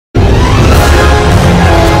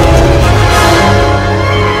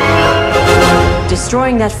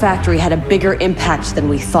Destroying that factory had a bigger impact than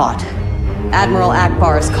we thought. Admiral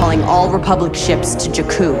Akbar is calling all Republic ships to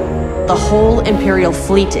Jakku. The whole Imperial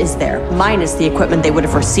fleet is there, minus the equipment they would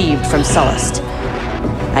have received from Sullust.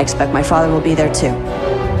 I expect my father will be there too.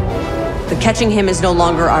 But catching him is no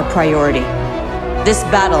longer our priority. This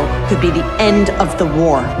battle could be the end of the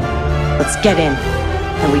war. Let's get in,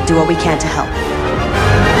 and we do what we can to help.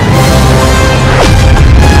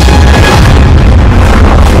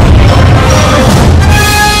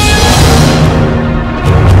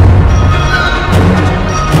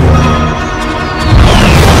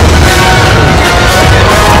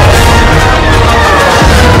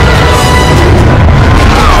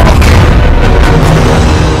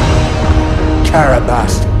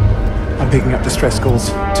 Carabast. I'm picking up distress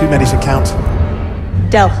calls. Too many to count.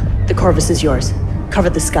 Del, the Corvus is yours. Cover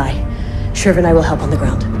the sky. Shriv and I will help on the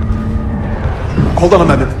ground. Hold on a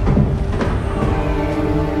moment.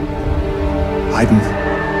 Aiden.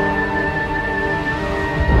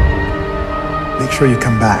 Make sure you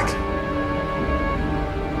come back.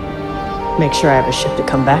 Make sure I have a ship to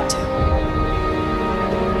come back to.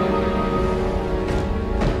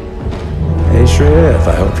 Hey, Shriv,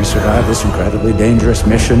 I hope you survive this incredibly dangerous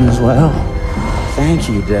mission as well. Thank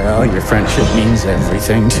you, Del. Your friendship means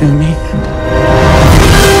everything to me.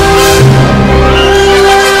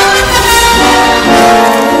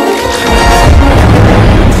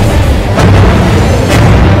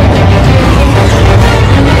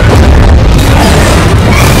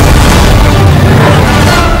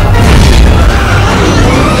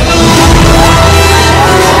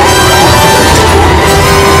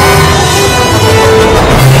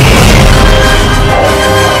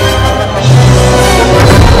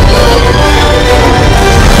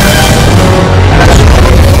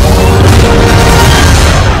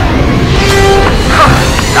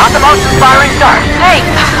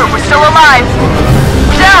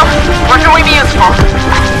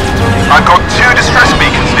 I've got 2 distress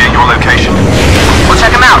beacons near your location. We'll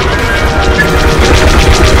check them out.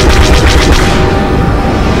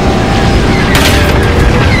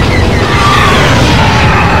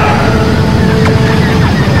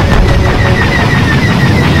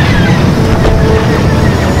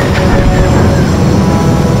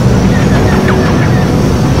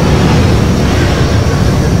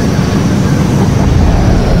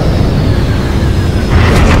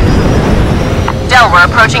 We're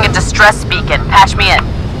approaching a distress beacon. Patch me in.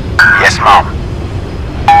 Yes, Mom.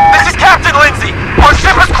 This is Captain Lindsay! Our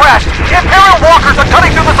ship has crashed! The Imperial walkers are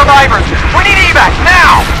cutting through the survivors! We need evac,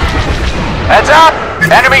 now! Heads up!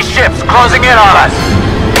 Enemy ships closing in on us!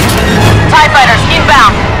 TIE fighters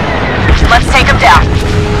inbound! Let's take them down.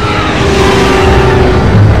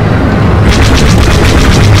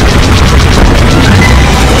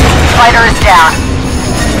 Fighter is down.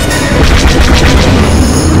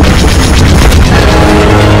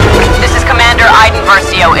 This is Commander Aiden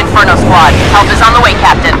Versio, Inferno Squad. Help is on the way,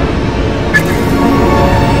 Captain.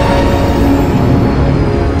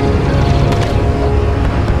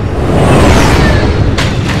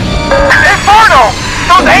 Inferno!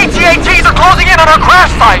 Those AT-ATs are closing in on our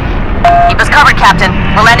crash site! Keep us covered, Captain.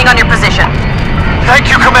 We're landing on your position. Thank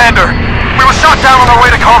you, Commander. We were shot down on our way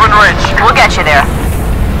to Carbon Ridge. We'll get you there.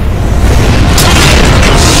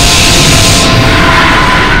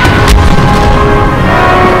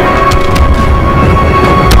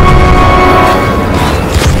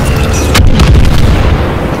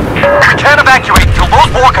 Can't evacuate until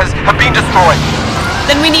those walkers have been destroyed.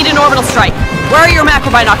 Then we need an orbital strike. Where are your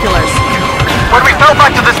macro binoculars? When we fell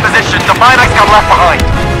back to this position, the Binacs got left behind.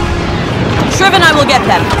 Shriv and I will get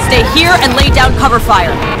them. Stay here and lay down cover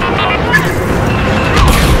fire.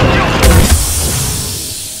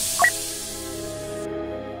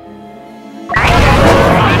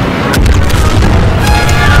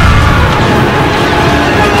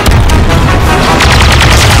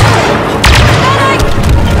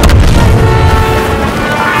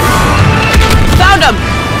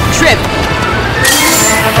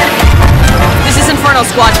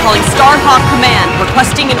 Squad calling Starhawk Command,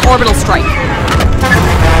 requesting an orbital strike.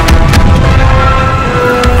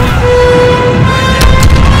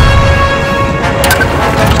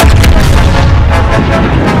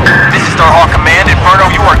 This is Starhawk Command. Inferno,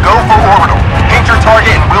 you are go for orbital. Paint your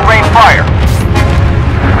target and we'll rain fire.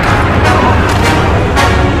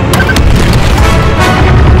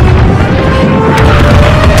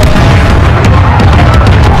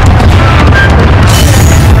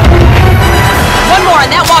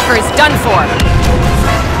 Is done for.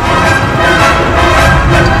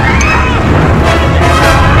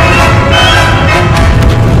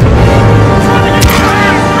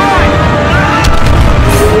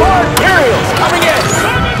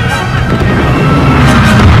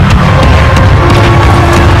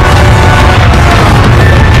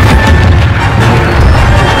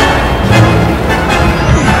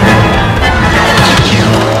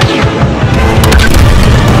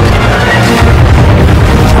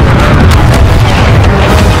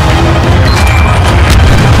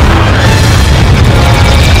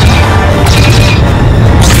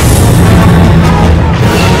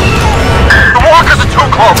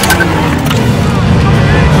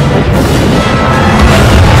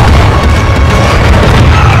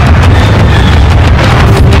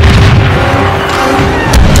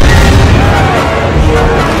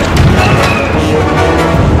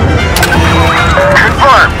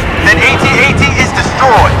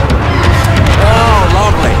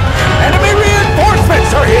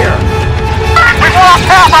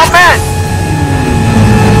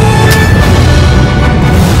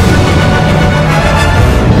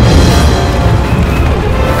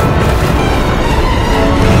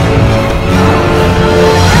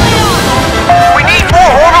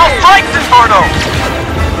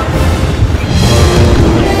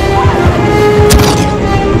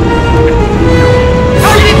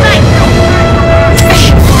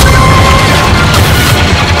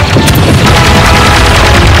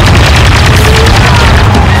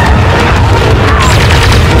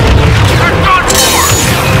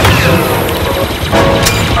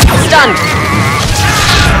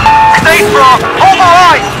 Thanks, bro! Hold the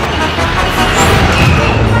line!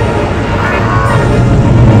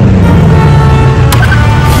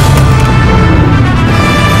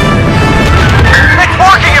 It's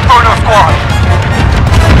working, Inferno Squad!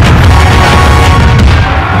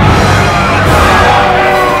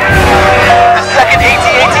 The second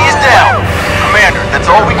AT-AT is down. Commander, that's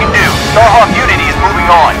all we can do. Starhawk Unity is moving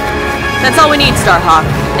on. That's all we need, Starhawk.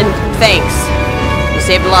 And thanks. You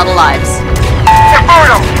saved a lot of lives.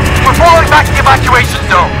 Inferno! We're falling back to the evacuation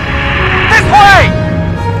zone! This way!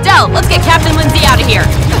 Del, let's get Captain Lindsay out of here.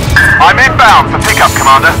 I'm inbound for pickup,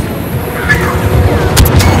 Commander.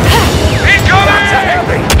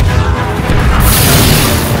 Incoming!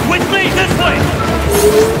 With me, this way!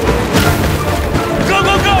 Go,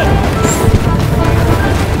 go, go!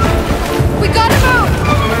 We gotta move!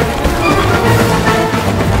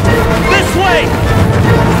 This way!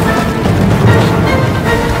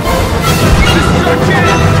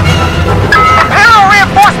 Imperial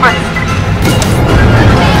reinforcements!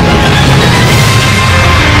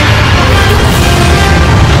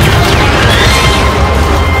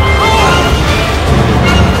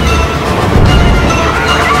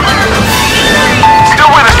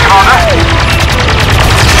 Still with us, Commander.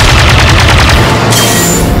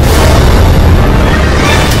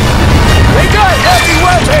 We got heavy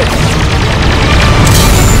weapons!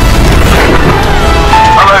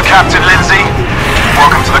 Hello, Captain Lindsay.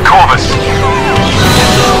 Welcome to the Corvus.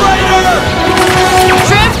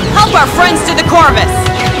 Triv, help our friends to the Corvus!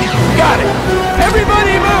 Got it!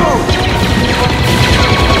 Everybody move!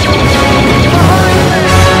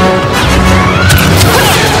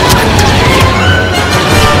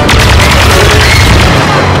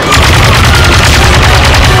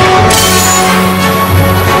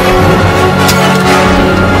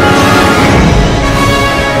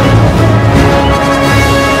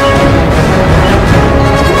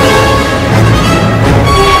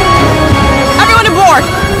 Everyone aboard!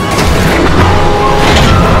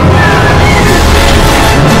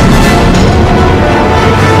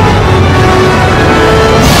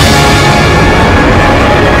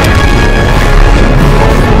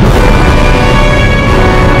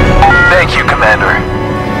 Thank you, Commander.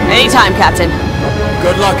 Anytime, Captain.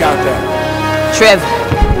 Good luck out there. Triv,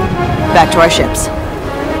 back to our ships.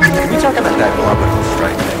 Can we talk about that orbital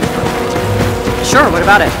strike thing? Sure, what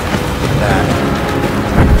about it?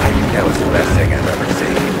 I think that was the best thing I've ever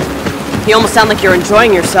seen. You almost sound like you're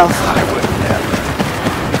enjoying yourself. I would never.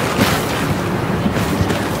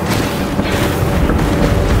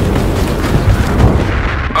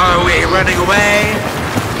 Are we running away?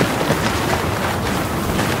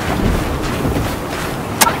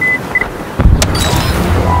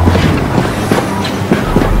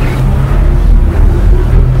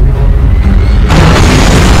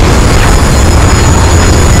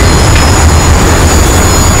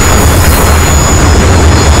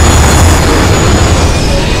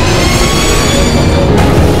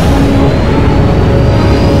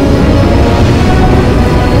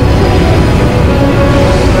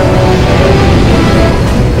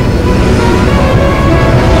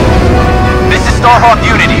 Starhawk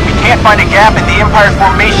Unity, we can't find a gap in the Empire's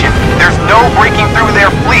formation. There's no breaking through their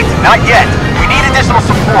fleet, not yet. We need additional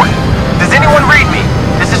support. Does anyone read me?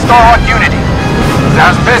 This is Starhawk Unity.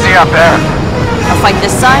 Sounds busy up there. A fight this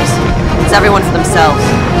size? It's everyone for themselves.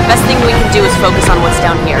 Best thing we can do is focus on what's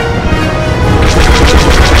down here.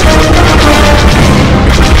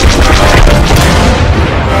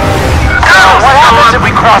 What happens if we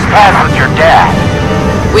cross paths with your dad?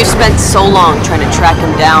 We've spent so long trying to track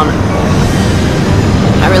him down.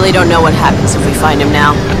 I really don't know what happens if we find him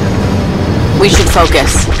now. We should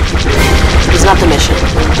focus. He's not the mission.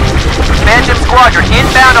 Phantom Squadron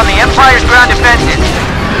inbound on the Empire's ground defenses.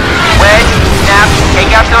 Wedge, Snap,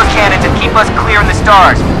 take out those cannons and keep us clear in the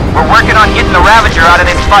stars. We're working on getting the Ravager out of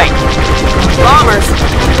this fight. Bombers!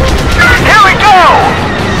 Here we go!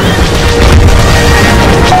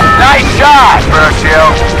 Nice shot,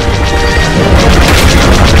 Versio.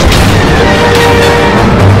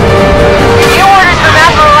 New orders from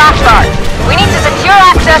Admiral Akbar. We need to secure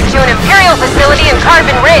access to an Imperial facility in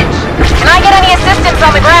Carbon Ridge. Can I get any assistance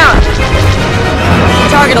on the ground?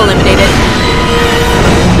 Target eliminated.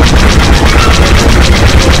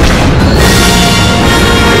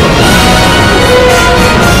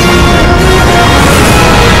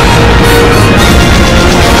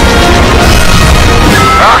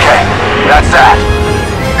 Okay, that's that.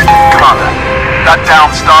 Commander, that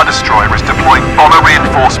downed Star Destroyer is deploying bomber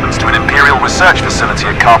reinforcements to an Imperial research facility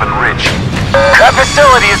at Carbon Ridge. That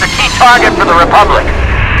facility is a key target for the Republic.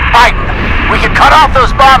 Iden, we can cut off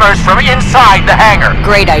those bombers from inside the hangar.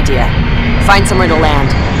 Great idea. Find somewhere to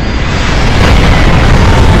land.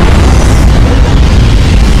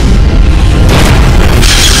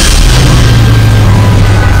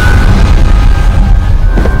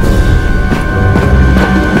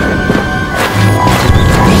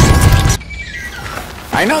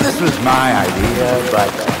 but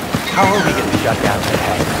how are we gonna shut down that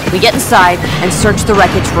hangar? We get inside and search the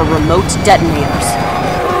wreckage for remote detonators.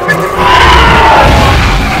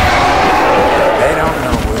 They don't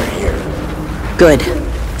know we're here. Good.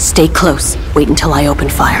 Stay close. Wait until I open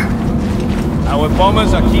fire. Our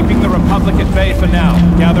bombers are keeping the Republic at bay for now.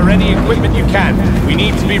 Gather any equipment you can. We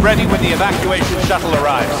need to be ready when the evacuation shuttle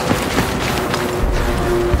arrives.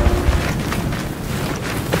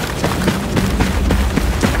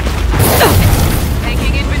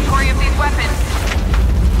 Taking inventory of these weapons.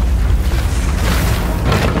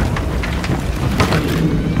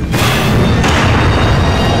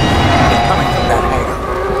 Coming from that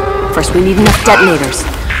hangar. First, we need enough detonators.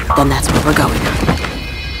 Then that's where we're going.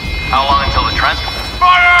 How long until the transport?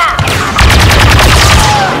 Fire!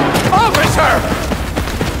 Officer!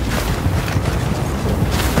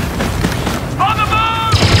 On the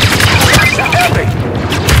move! Heavy!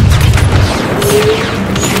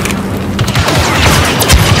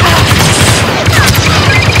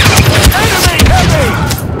 Enemy heavy!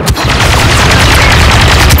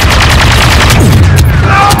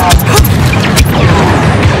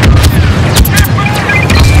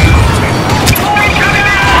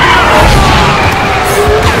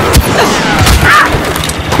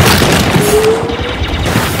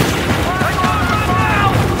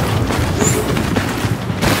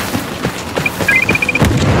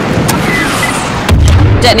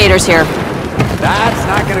 Detonators here. That's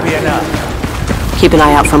not gonna be enough. Keep an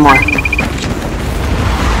eye out for more.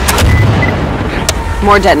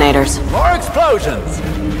 More detonators. More explosions!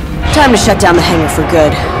 Time to shut down the hangar for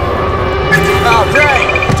good. Oh, great!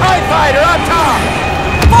 TIE fighter up top!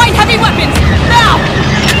 Find heavy weapons! Now!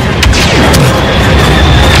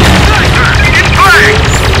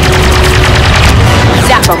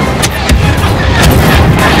 Zap them!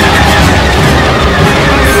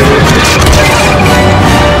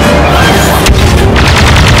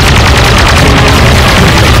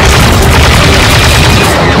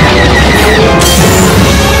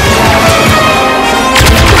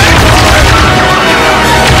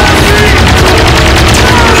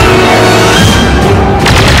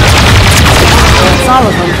 All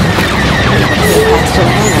of them. Paths to the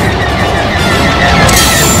hangar.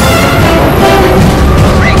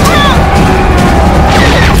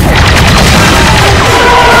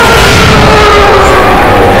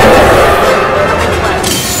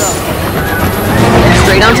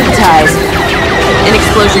 Straight onto the ties. An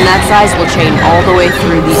explosion that size will chain all the way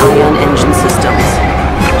through the ion engine systems.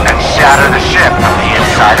 And shatter the ship from the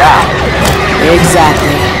inside out.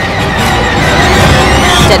 Exactly.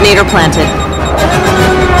 Detonator planted.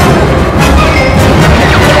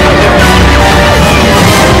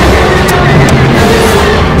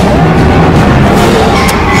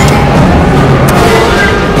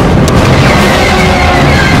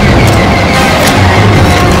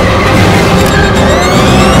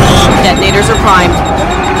 Detonators are primed.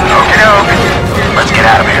 Okie doke. Let's get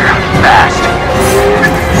out of here. Fast.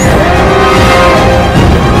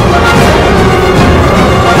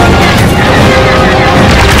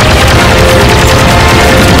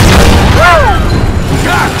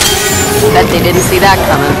 Bet they didn't see that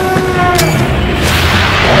coming.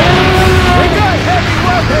 We got heavy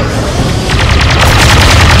weapons!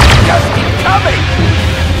 Just keep coming!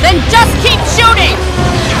 Then just keep shooting!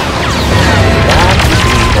 That would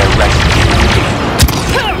be the rescue team.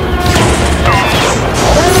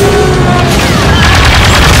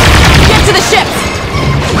 Get to the ships!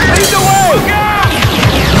 Lead the way!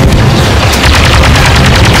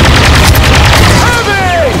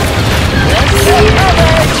 Heavy!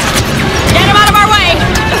 Get him out of our way!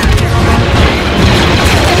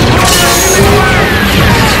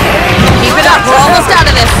 Keep it up, we're almost out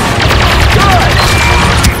of this.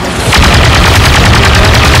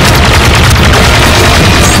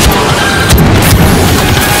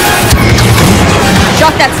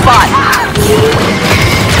 Shot that spot.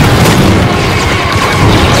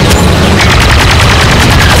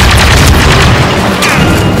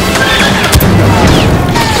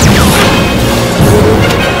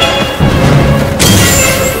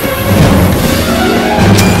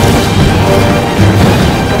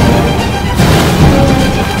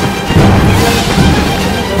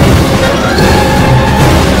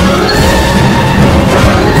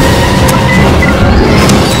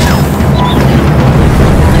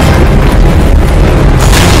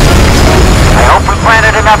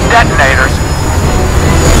 Enough detonators.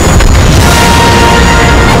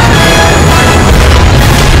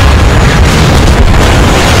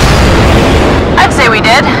 I'd say we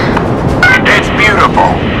did. It's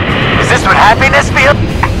beautiful. Is this what happiness feels?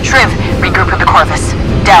 Shriv, regroup with the Corvus.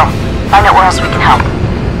 Del, find out where else we can help.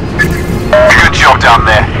 Good job down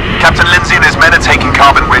there. Captain Lindsay and his men are taking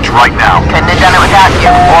Carbon Ridge right now. Couldn't have done it without you.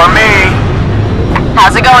 Or me.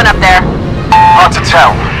 How's it going up there? Hard to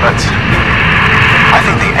tell, but I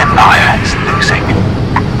think the Empire is losing.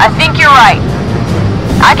 I think you're right.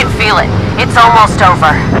 I can feel it. It's almost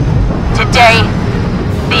over. Today,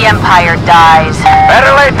 the Empire dies.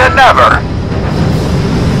 Better late than never.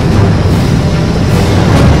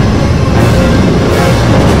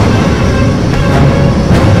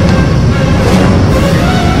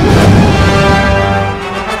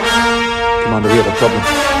 Commander, we have a problem.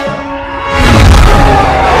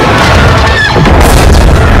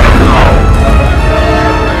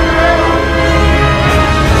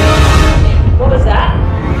 What was that?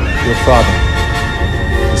 Your father.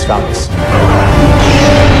 He's found us.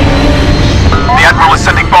 The Admiral is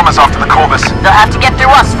sending bombers after the Corvus. They'll have to get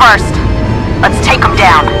through us first. Let's take them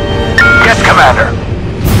down. Yes, Commander.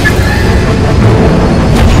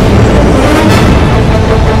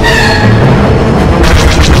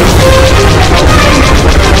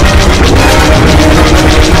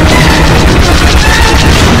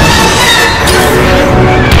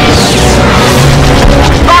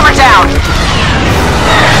 Bomber down!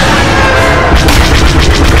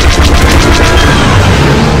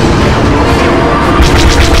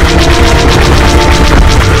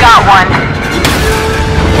 Got one.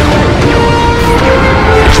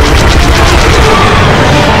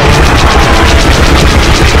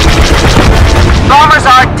 Bombers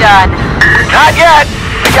are done. Not yet.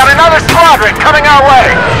 We got another squadron coming our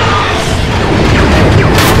way.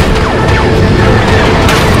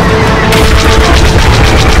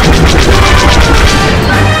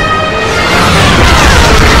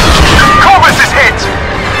 Corvus is hit.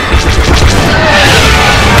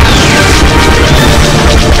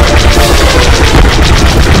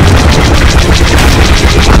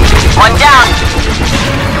 One down.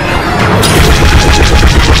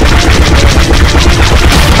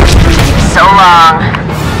 So long.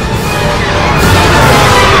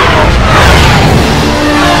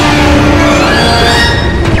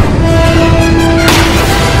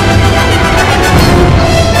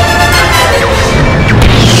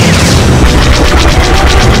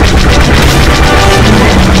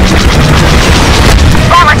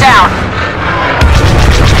 Bomber down.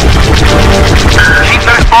 Keep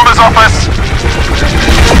those bombers off us.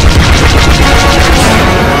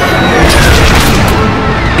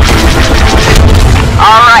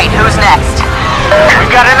 All right, who's next? We've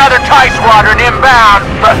got another TIE squadron inbound,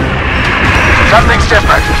 but something's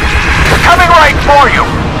different. They're coming right for you.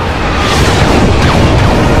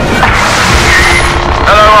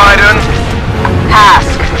 Hello, Iden.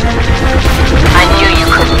 Ask. I knew you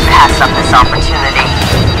couldn't pass up this opportunity.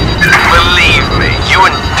 Believe me, you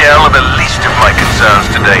and Del are the least of my concerns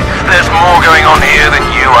today. There's more going on here than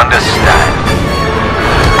you understand.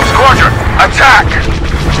 Squadron, attack!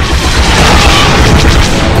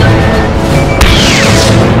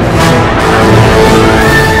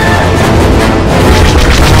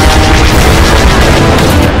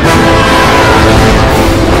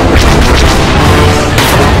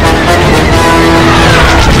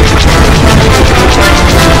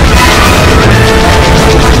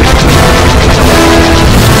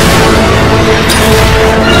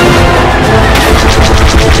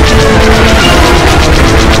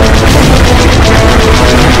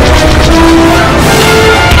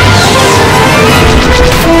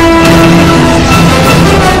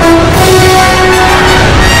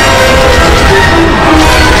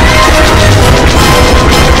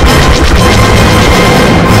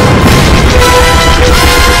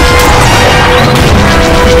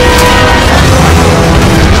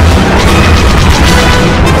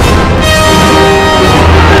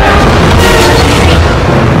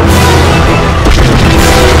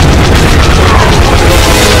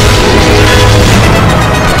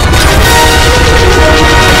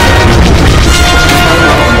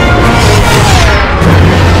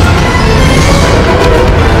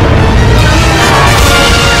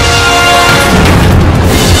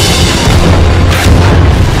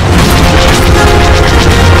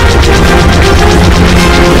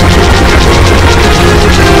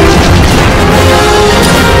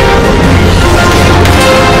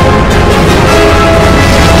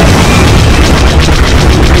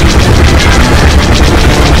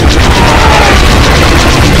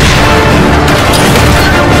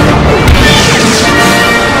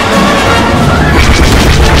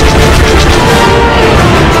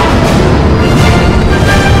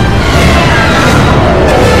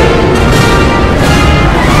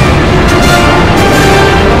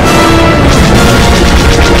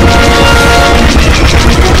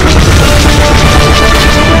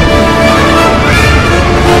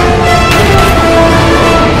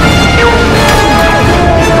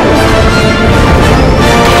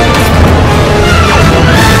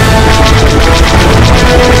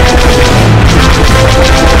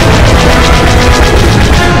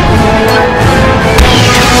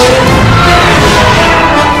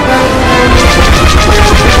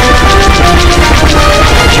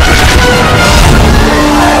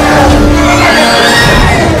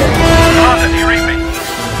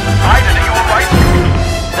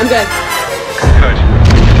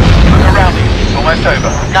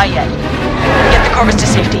 us to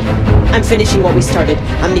safety. I'm finishing what we started.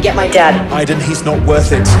 I'm gonna get my dad. Aiden, he's not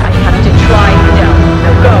worth it. I have to try Del.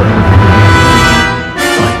 Now go.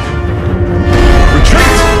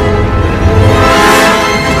 Retreat!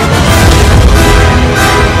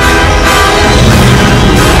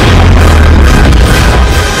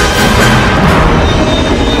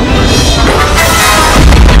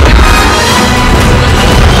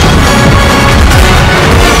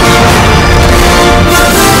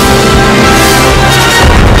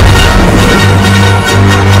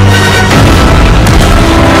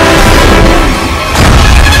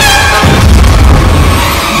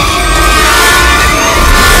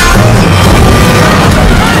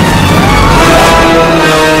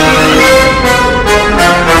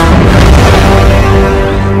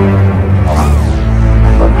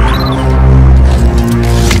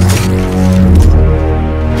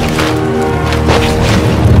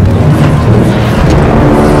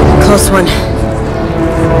 Close one.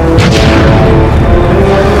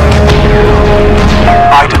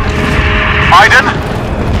 Aiden? Aiden?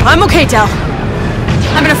 I'm okay, Del.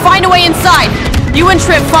 I'm gonna find a way inside. You and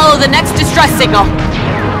Trip follow the next distress signal.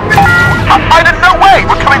 Aiden, no way!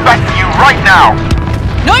 We're coming back for you right now!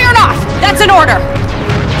 No, you're not! That's an order!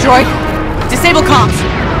 Droid, disable comms.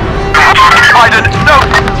 Aiden, no!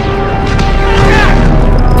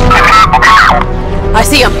 I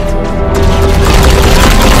see him.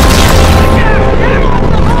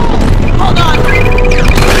 Hold on!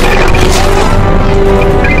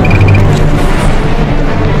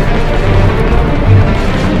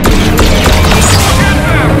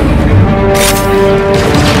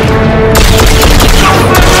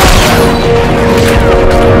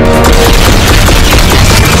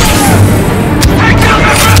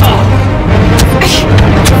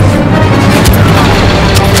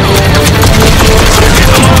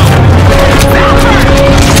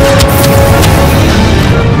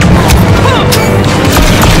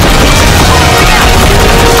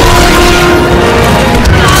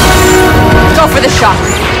 For the shot.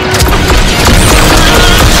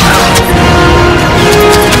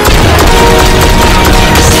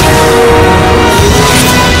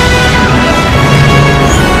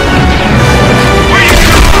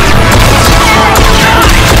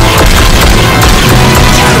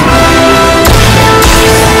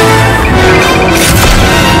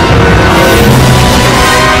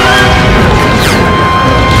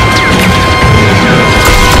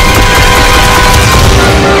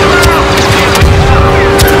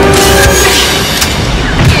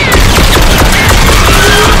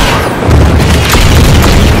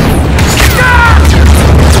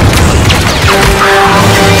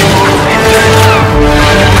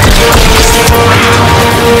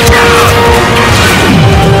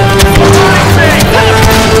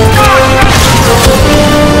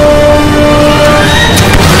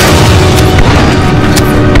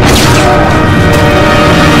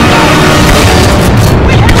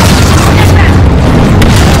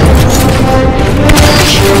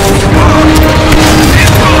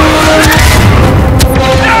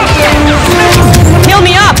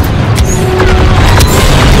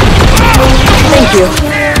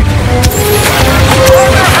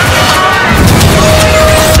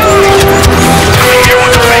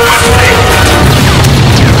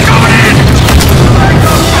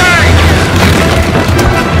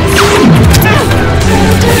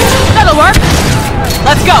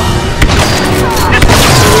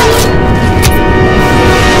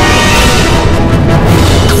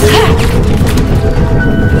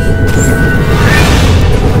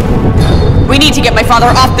 Father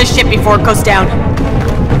off the ship before it goes down.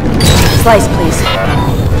 Slice, please.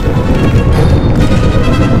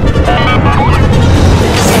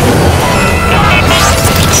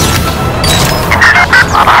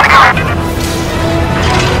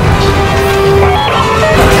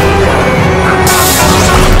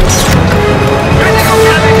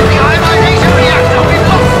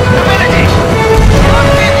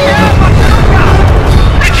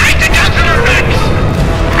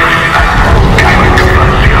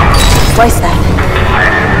 Slice that.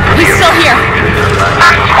 He's still here.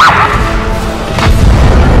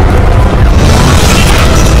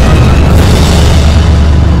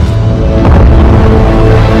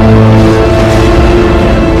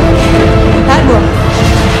 Admiral,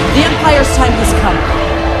 the Empire's time has come.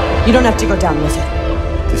 You don't have to go down with it.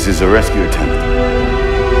 This is a rescue attempt.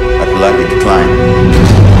 I politely decline.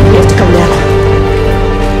 You have to go now.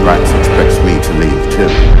 Rax expects me to leave too.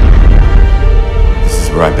 This is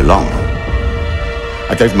where I belong.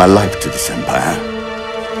 I gave my life to this empire.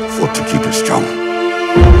 Fought to keep it strong.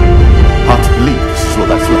 Hard to believe this is all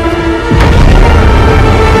that's left.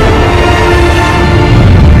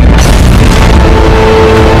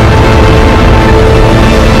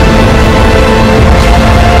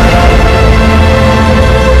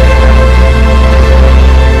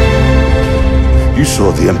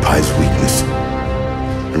 saw the Empire's weakness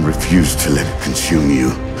and refused to let it consume you.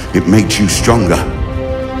 It made you stronger.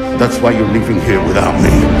 That's why you're leaving here without me.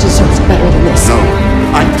 Deserves better than this. No,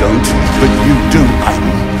 I don't, but you do,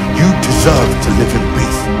 Aiden. You deserve to live in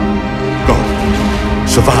peace. Go.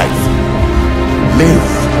 Survive.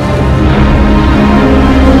 Live.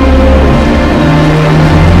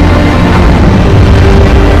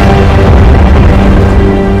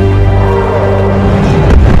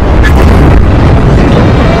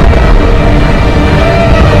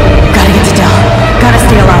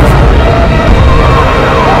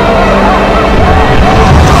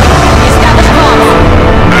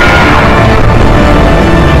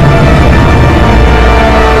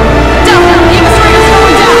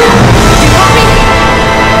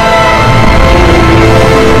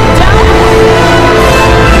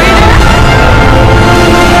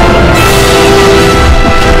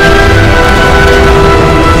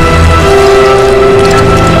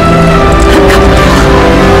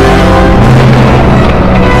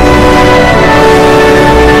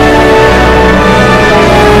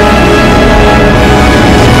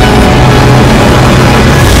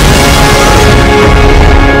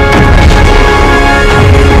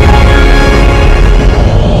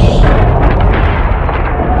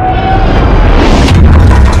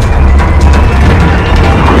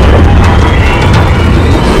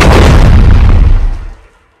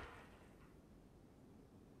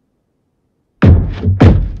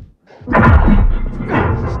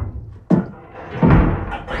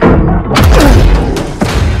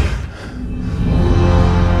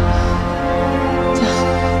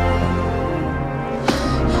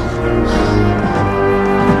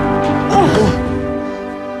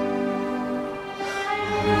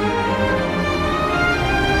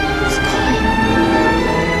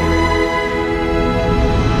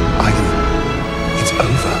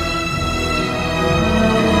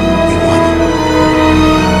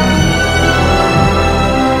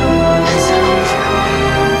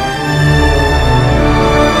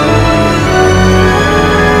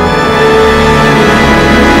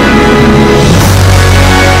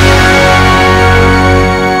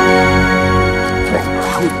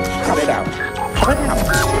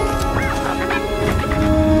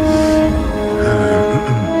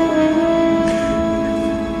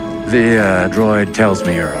 The droid tells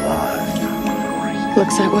me you're alive.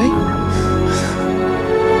 Looks that way.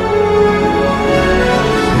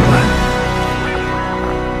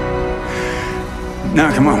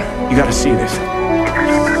 Now, come on. You gotta see this.